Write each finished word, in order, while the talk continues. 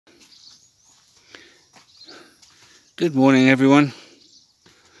Good morning, everyone.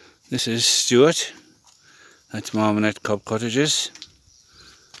 This is Stuart at Marmanet Cottages,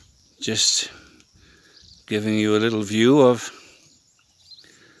 just giving you a little view of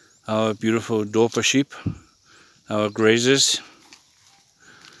our beautiful Doppler sheep, our grazers,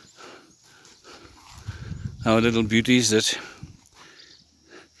 our little beauties that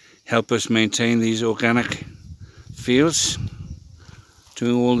help us maintain these organic fields,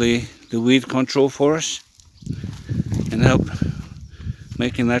 doing all the weed control for us and help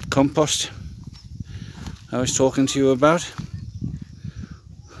making that compost I was talking to you about.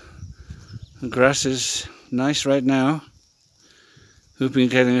 The grass is nice right now. We've been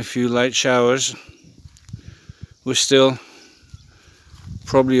getting a few light showers. We're still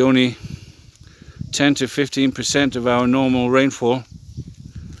probably only 10 to 15% of our normal rainfall.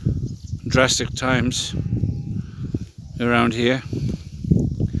 Drastic times around here.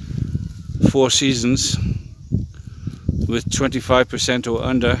 4 seasons with 25% or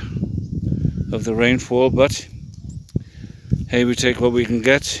under of the rainfall, but hey, we take what we can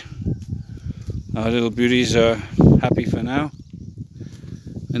get. Our little beauties are happy for now,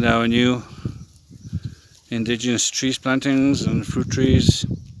 and our new indigenous trees plantings and fruit trees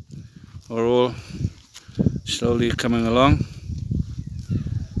are all slowly coming along.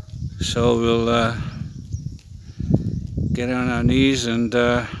 So we'll get on our knees and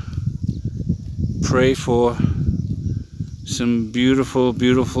pray for some beautiful,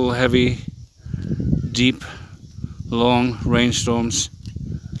 beautiful, heavy, deep, long rainstorms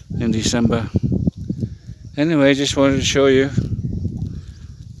in December. Anyway, just wanted to show you,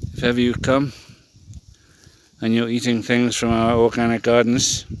 if ever you come and you're eating things from our organic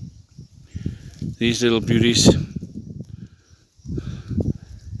gardens, these little beauties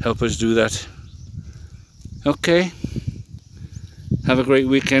help us do that. Okay, have a great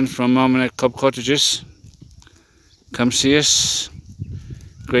weekend from Marmanet Cottages. Come see us.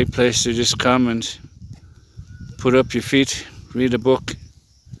 Great place to just come and put up your feet, read a book,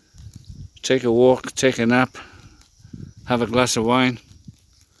 take a walk, take a nap, have a glass of wine.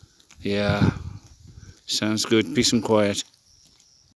 Yeah, sounds good. Peace and quiet.